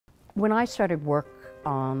When I started work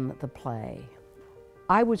on the play,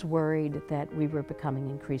 I was worried that we were becoming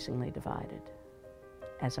increasingly divided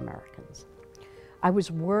as Americans. I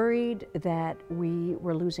was worried that we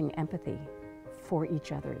were losing empathy for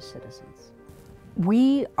each other as citizens.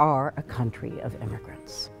 We are a country of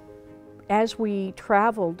immigrants. As we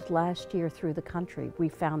traveled last year through the country, we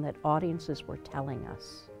found that audiences were telling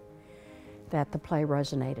us that the play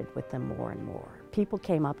resonated with them more and more. People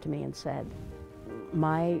came up to me and said,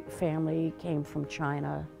 "My family came from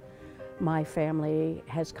China. My family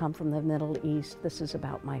has come from the Middle East. This is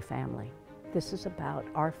about my family. This is about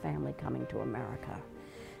our family coming to America.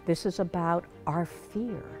 This is about our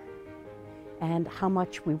fear and how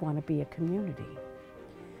much we want to be a community.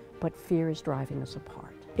 But fear is driving us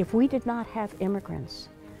apart." If we did not have immigrants,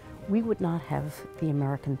 we would not have the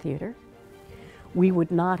American theater. We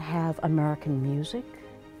would not have American music.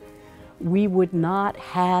 We would not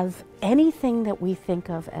have anything that we think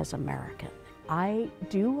of as American. I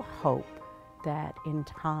do hope that in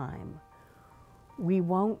time, we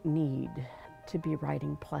won't need to be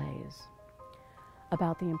writing plays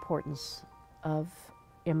about the importance of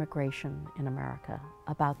immigration in America,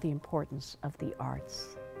 about the importance of the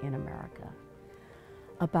arts in America,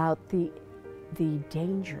 about the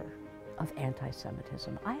danger of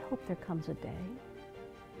anti-Semitism. I hope there comes a day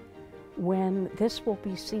when this will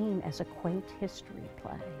be seen as a quaint history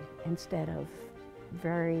play instead of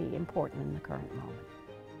very important in the current moment.